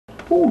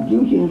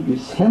초경신이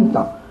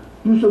생당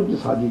유성지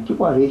사지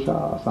지과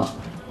레샤상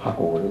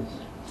하고 그랬어.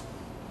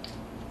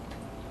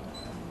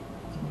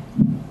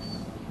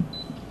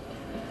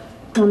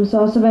 So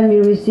also when we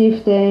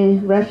receive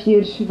the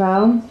refuge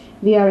vow,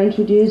 we are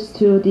introduced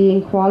to the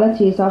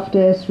qualities of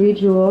the three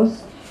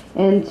jewels,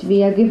 and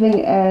we are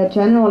giving a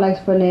general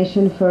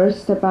explanation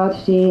first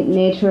about the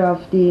nature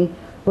of the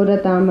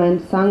Buddha, Dharma,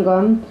 and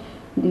Sangha.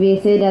 We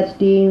say that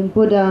the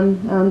Buddhas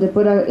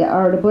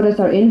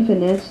are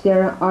infinite.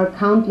 There are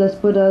countless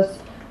Buddhas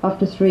of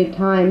the three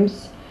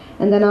times,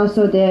 and then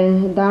also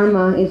the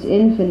Dharma is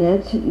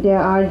infinite. There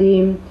are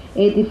the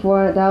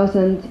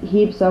 84,000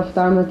 heaps of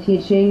Dharma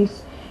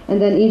teachings. And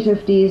then each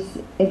of these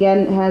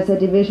again has a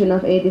division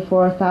of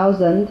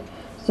 84,000.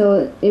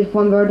 So if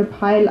one were to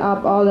pile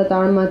up all the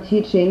Dharma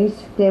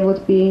teachings, they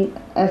would be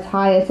as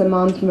high as a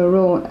Mount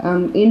Meru,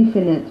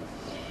 infinite.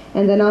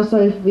 And then also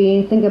if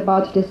we think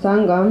about the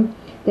Sangha,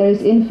 there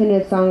is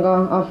infinite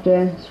Sangha of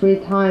the three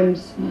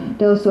times.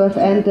 Those who have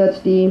entered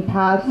the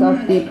paths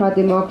of the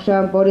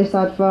Pratimoksha,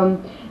 Bodhisattva,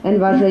 and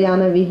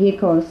Vajrayana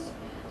vehicles.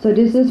 So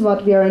this is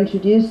what we are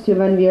introduced to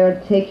when we are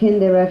taking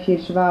the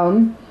refuge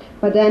vow.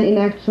 But then in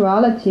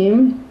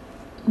actuality,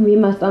 we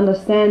must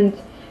understand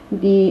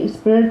the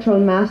spiritual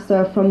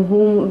master from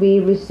whom we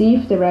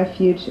receive the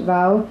refuge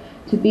vow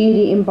to be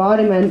the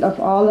embodiment of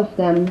all of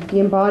them, the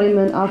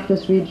embodiment of the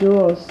three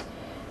jewels.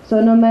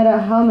 So no matter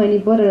how many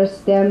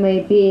Buddhas there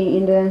may be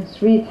in the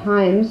three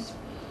times,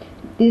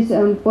 this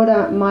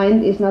Buddha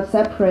mind is not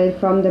separate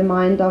from the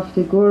mind of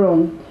the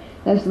Guru.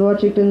 As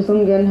Lord Jigten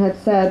Sungyen had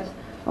said,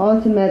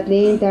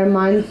 ultimately their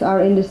minds are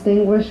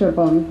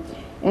indistinguishable.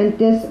 And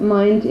this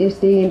mind is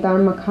the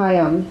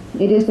Dharmakaya.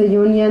 It is a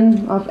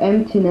union of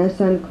emptiness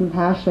and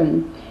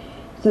compassion.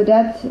 So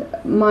that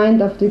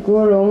mind of the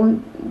Guru,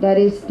 that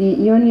is the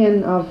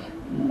union of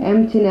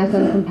emptiness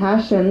and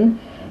compassion,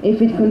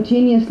 if it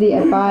continuously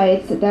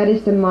abides, that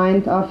is the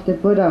mind of the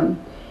Buddha.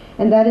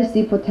 And that is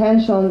the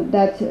potential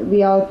that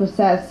we all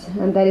possess,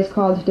 and that is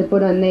called the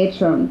Buddha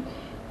nature.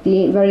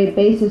 The very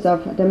basis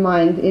of the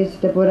mind is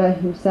the Buddha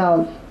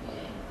himself.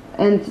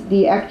 And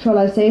the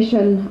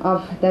actualization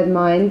of that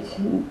mind,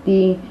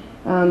 the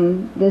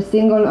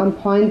single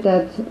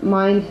unpointed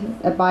mind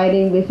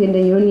abiding within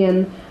the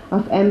union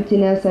of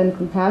emptiness and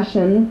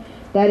compassion,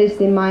 that is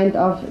the mind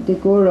of the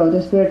Guru,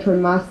 the spiritual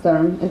master,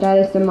 and that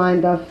is the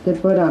mind of the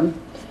Buddha.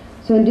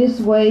 So in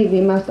this way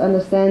we must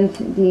understand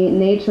the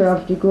nature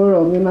of the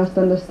Guru. We must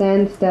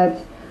understand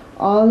that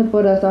all the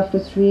Buddhas of the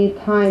three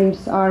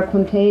times are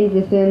contained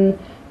within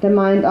the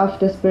mind of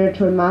the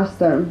spiritual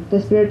master. The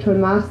spiritual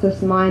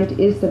master's mind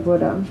is the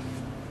Buddha.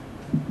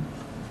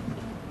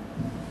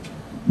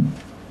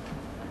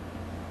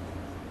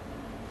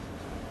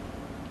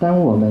 当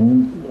我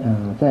们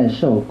在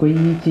受皈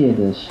依戒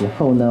的时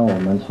候呢，我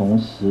们同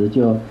时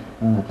就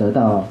得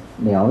到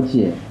了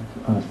解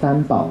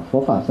三宝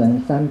佛法僧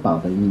三宝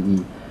的意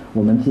义。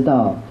我们知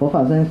道佛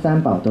法僧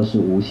三宝都是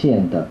无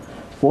限的，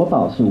佛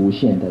宝是无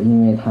限的，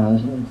因为它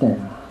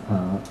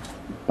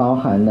包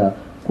含了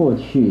过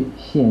去、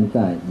现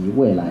在与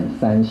未来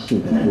三世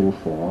的诸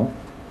佛。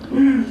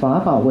法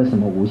宝为什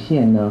么无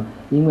限呢？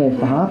因为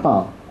法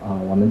宝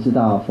我们知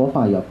道佛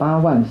法有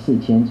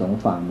84000种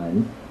法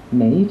门，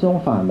每一种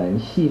法门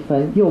细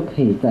分又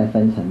可以再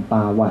分成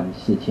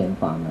84000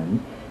法门，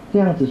这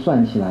样子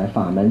算起来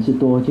法门之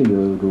多就犹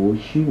如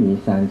须弥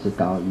山之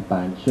高一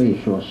般，所以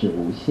说是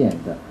无限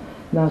的。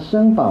那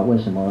僧宝为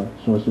什么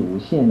说是无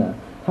限呢？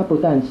它不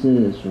但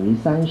是属于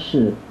三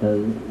世的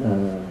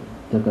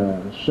这个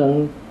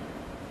僧，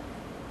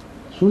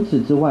除此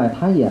之外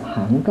它也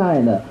涵盖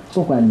了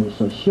不管你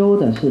所修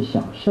的是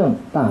小乘、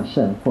大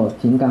乘或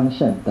金刚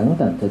乘等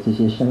等的这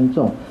些僧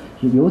众，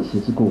由此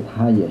之故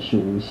它也是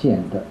无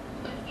限的。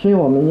所以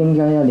我们应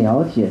该要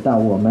了解到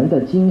我们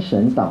的精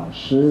神导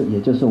师，也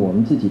就是我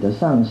们自己的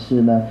上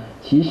师呢，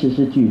其实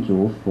是具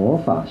足佛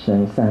法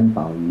僧三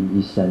宝于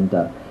一身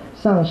的。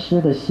上师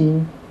的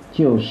心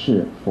就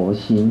是佛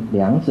心，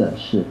两者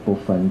是不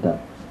分的。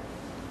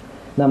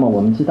那么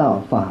我们知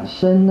道法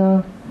身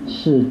呢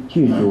是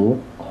具足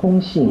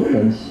空性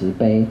跟慈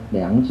悲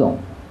两种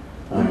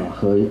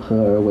合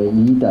而为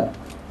一的。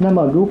那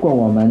么如果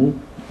我们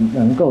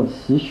能够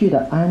持续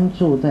的安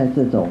住在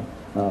这种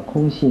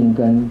空性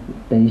跟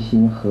悲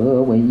心合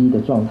而为一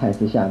的状态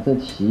之下，这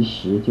其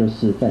实就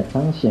是在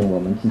彰显我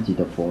们自己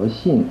的佛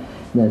性，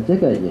那这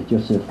个也就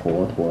是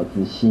佛陀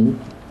之心，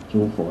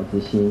诸佛之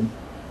心。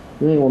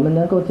所以我们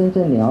能够真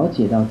正了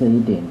解到这一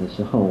点的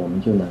时候，我们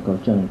就能够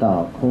证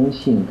到空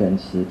性跟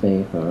慈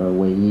悲合而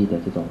为一的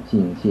这种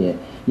境界，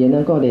也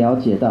能够了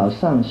解到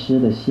上师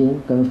的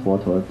心跟佛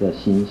陀的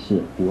心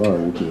是无二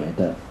无别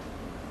的。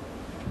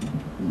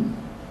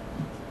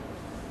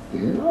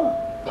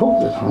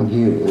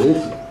톡상지에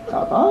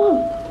다다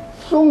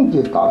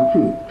송지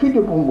당주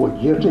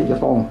피디봉고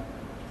제제동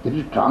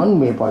이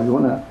장매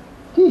봐요나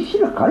이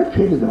실을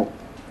가르쳐야 되도록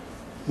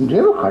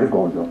내가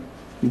가르쳐줘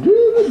이게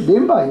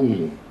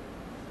냄바이지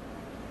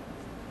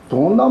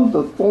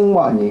동남도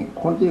동만이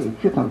콘데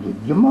귀탐지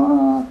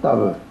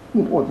이마다가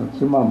이거는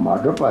지마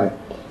맞아봐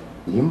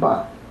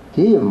임바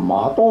제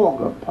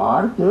마도가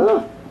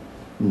바르더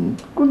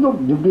근접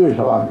준비를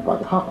사람이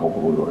봐도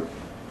하고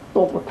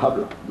또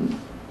붙어라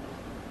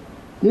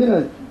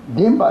얘는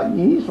nemba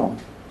이송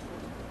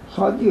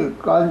사지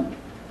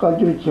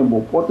간주리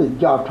뭐 보다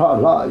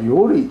자타라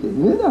요리데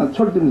내가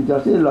철드는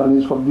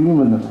자세라니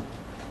소비면은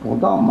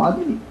보다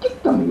마디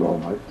찍당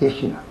요말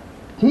대신아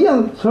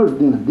대양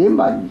철드는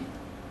nemba니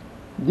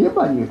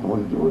돈이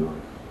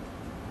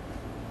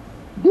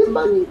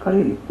nemba니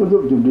가리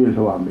근접 준비를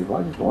사람이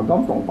봐도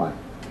동동동바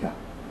야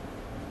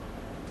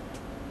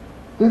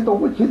또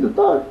그치도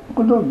다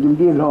근접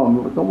준비를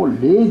하면 또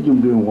내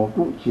준비는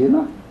것도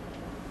지나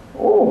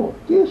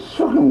제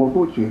속에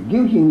먹고 지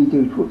기분이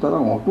되게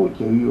좋다랑 먹고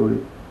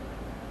제요리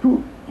주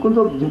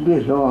그저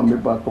준비해서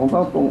하면 봐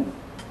동당동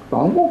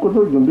당고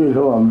그저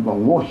준비해서 하면 봐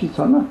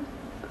멋있잖아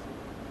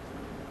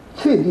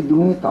체디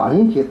등이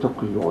다른 게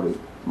좋고요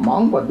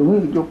망바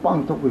등이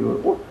좀빵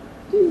좋고요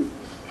이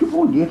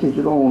기본 예체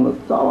지도는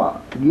자와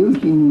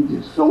기분이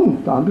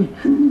송 담비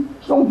추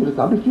송들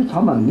담비 추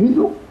참만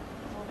니도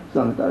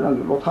잖아 다른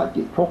게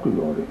로타지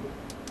좋고요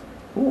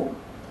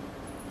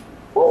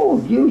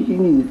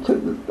기분이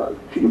책다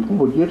취업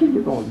뭐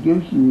예리도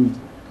기분이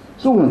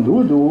송은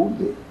누구도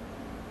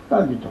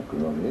단지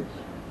좋고요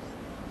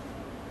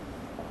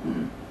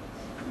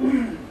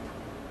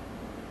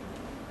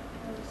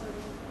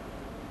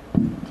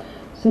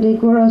So the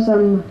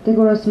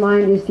Guru's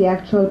mind is the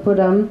actual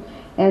Buddha,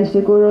 and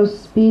the Guru's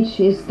speech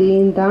is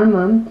the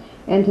Dharma,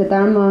 and the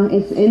Dharma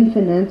is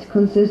infinite,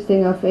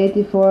 consisting of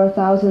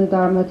 84,000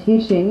 Dharma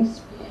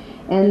teachings.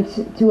 And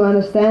to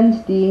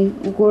understand the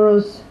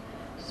Guru's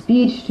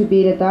speech to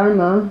be the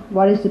Dharma,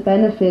 what is the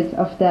benefit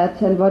of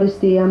that, and what is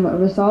the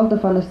result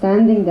of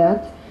understanding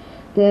that?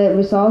 The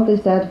result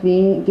is that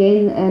we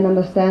gain an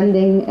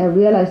understanding, a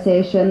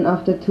realization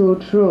of the two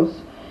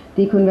truths,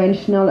 the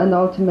conventional and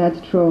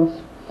ultimate truth.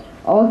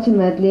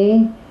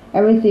 Ultimately,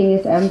 everything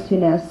is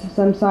emptiness.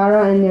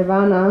 Samsara and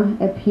Nirvana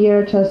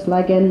appear just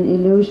like an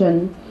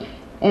illusion,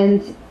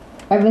 and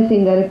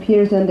everything that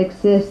appears and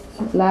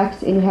exists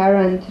lacks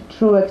inherent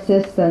true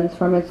existence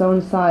from its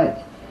own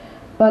side.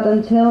 But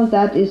until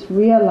that is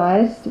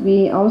realized,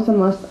 we also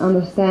must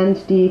understand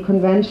the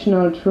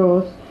conventional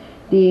truth,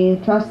 the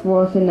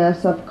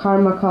trustworthiness of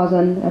karma cause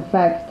and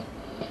effect.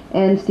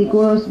 And the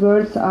Guru's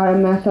words are a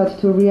method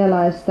to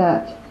realize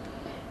that.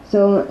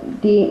 So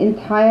the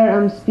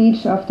entire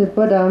speech of the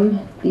Buddha,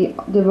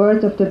 the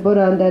words of the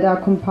Buddha that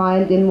are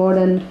compiled in more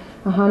than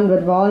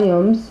 100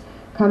 volumes,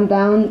 come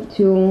down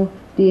to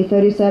the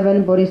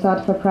 37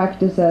 Bodhisattva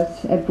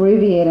practices,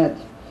 abbreviated.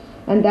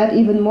 And that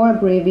even more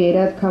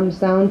abbreviated comes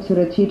down to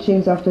the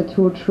teachings of the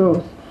two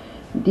truths.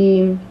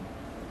 The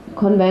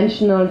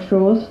conventional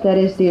truth, that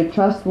is the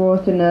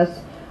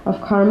trustworthiness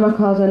of karma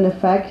cause and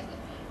effect,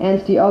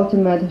 and the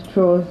ultimate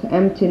truth,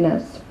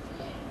 emptiness.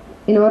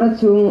 In order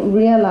to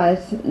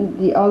realize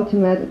the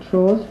ultimate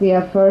truth, we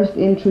are first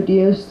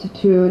introduced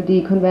to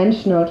the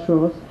conventional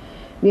truth.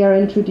 We are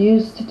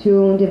introduced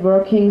to the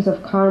workings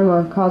of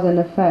karma, cause and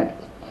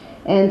effect.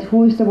 And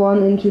who is the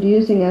one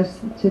introducing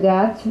us to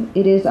that?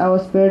 It is our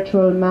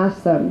spiritual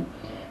master.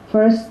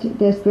 First,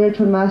 the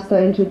spiritual master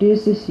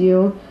introduces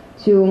you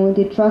to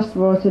the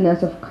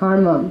trustworthiness of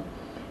karma.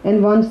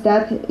 And once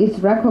that is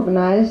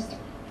recognized,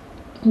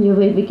 you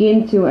will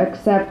begin to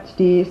accept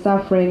the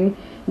suffering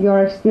you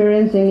are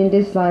experiencing in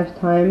this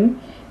lifetime,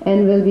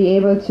 and will be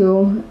able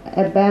to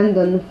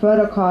abandon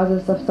further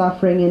causes of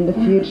suffering in the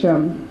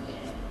future.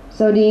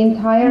 So the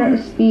entire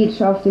speech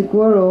of the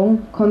Guru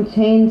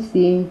contains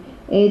the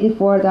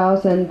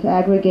 84,000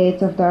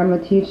 aggregates of Dharma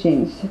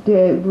teachings,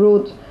 the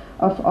root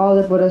of all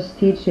the Buddha's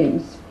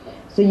teachings.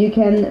 So you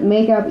can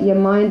make up your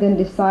mind and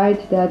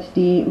decide that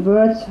the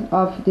words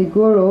of the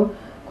Guru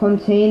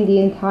contain the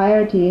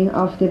entirety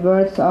of the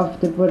words of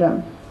the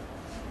Buddha.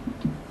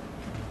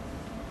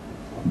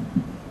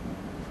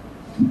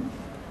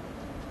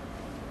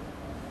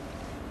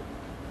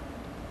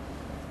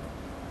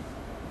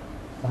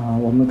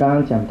 我们刚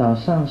刚讲到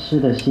上师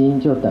的心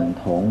就等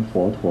同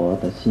佛陀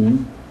的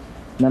心，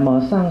那么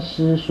上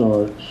师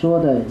所说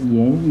的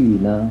言语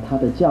呢，他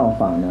的教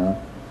法呢，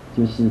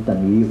就是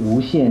等于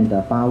无限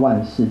的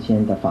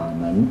84000的法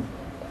门。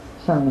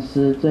上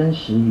师真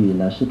实语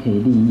呢是可以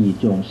利益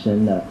众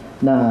生的。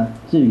那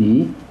至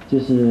于就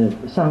是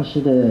上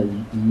师的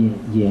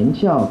言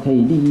教可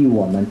以利益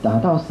我们达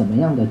到什么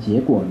样的结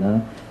果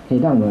呢？可以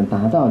让我们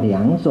达到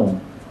2种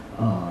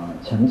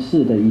层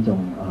次的一种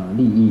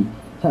利益。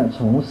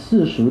 从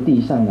世俗地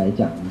上来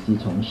讲，以及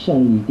从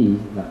圣义地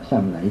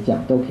上来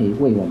讲，都可以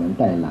为我们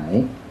带来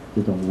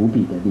这种无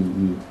比的利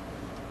益。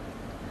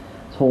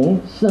从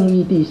圣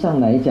义地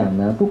上来讲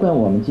呢，不管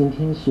我们今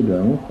天是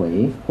轮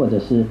回或者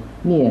是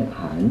涅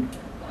槃，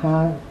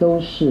它都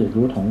是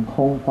如同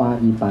空花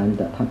一般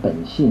的，它本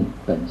性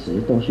本质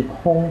都是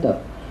空的。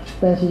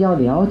但是要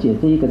了解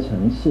这一个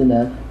层次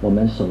呢，我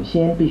们首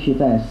先必须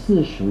在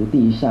世俗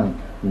地上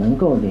能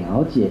够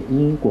了解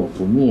因果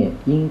不灭、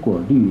因果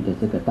律的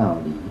这个道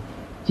理，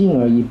进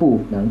而一步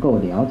能够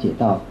了解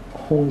到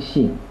空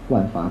性、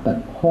万法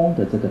本空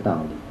的这个道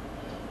理。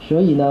所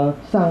以呢，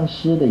上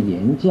师的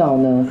言教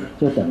呢，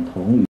就等同于